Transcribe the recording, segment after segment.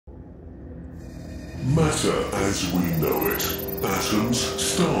Matter as we know it, atoms,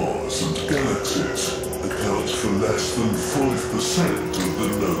 stars and galaxies, account for less than 5% of the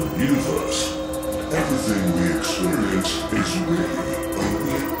known universe. Everything we experience is really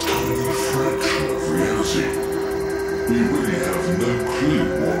only a tiny fraction of reality. We really have no clue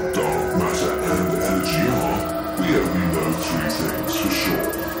what dark matter and energy are. We only know three things for sure.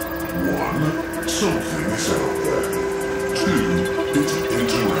 1. Something is out there. 2. It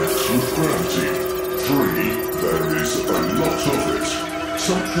interacts with gravity. 3. There is a lot of it.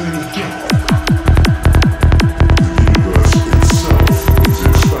 Something dark. The universe itself is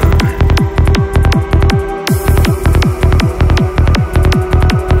expanding.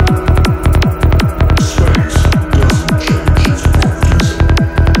 Space doesn't change its properties.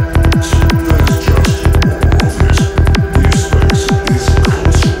 There's just more of it. New space is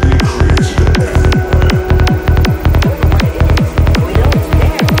constantly created everywhere.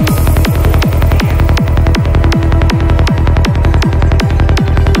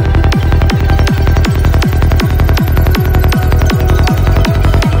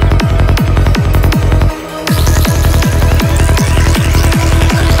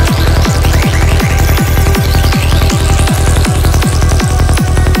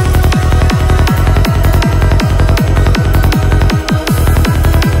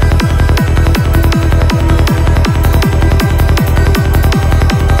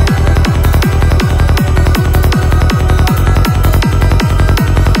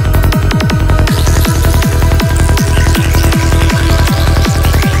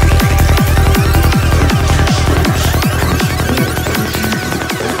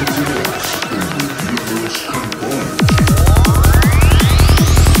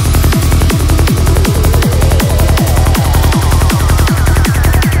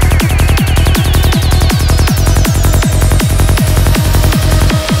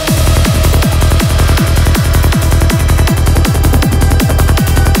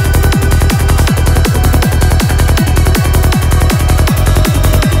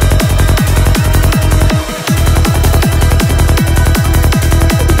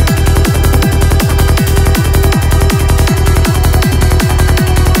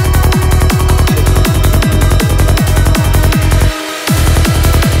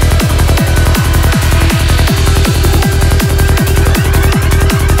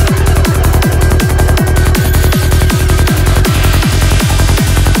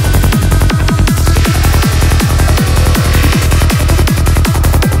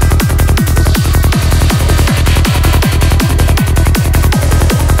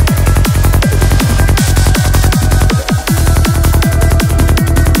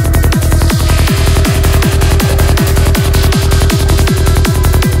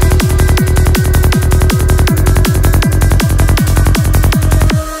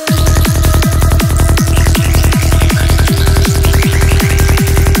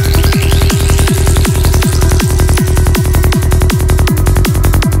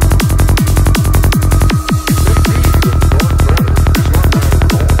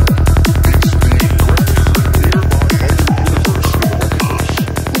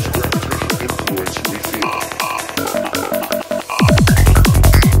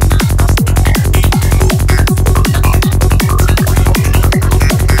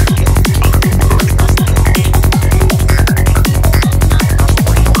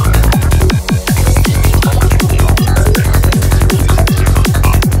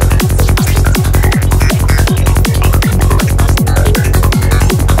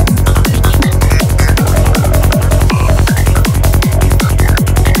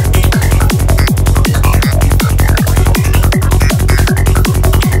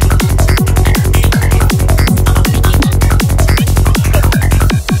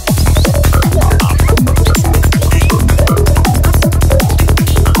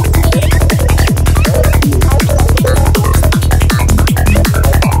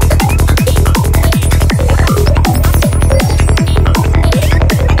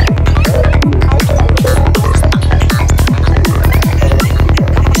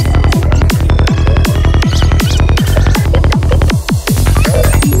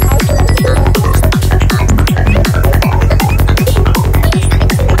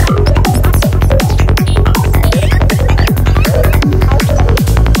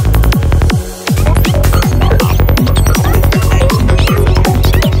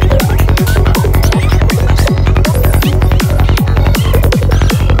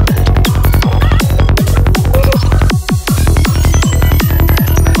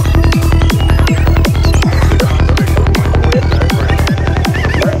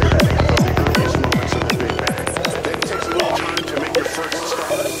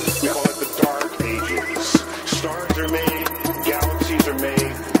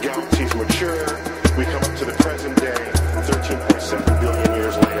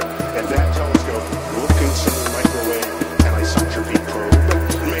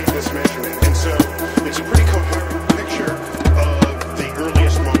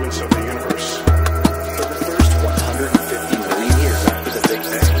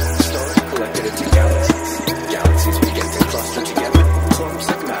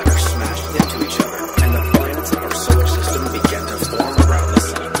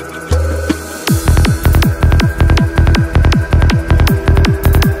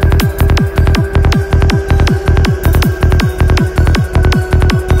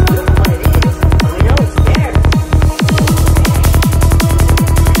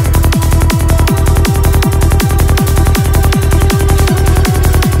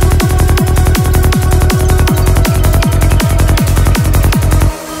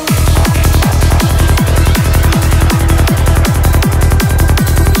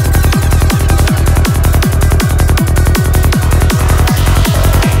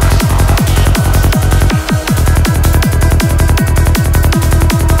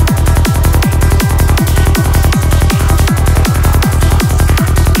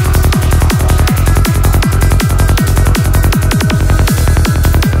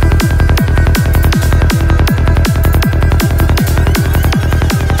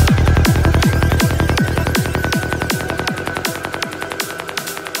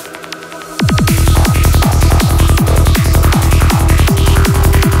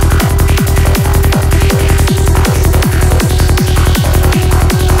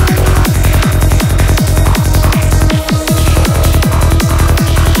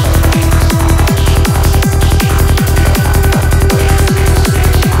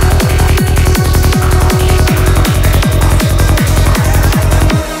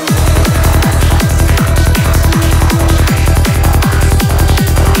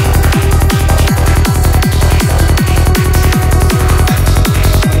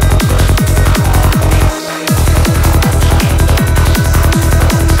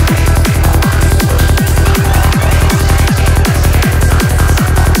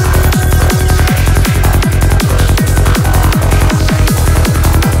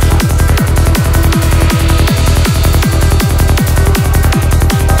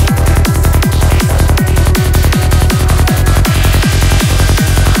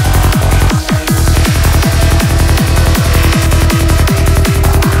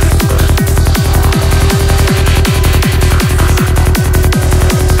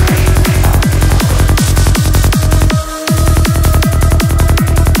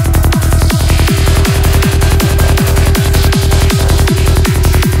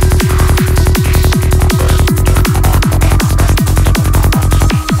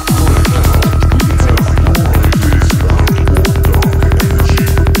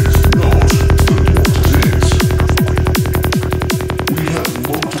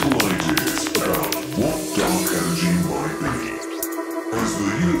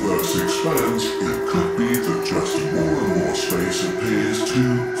 expands, it could be that just more and more space appears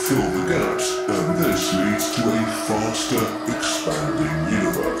to fill the gaps, and this leads to a faster, expanding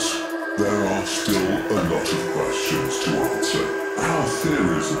universe. There are still a lot of questions to answer. Our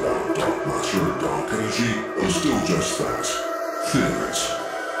theories about dark matter and dark energy are still just that, theories.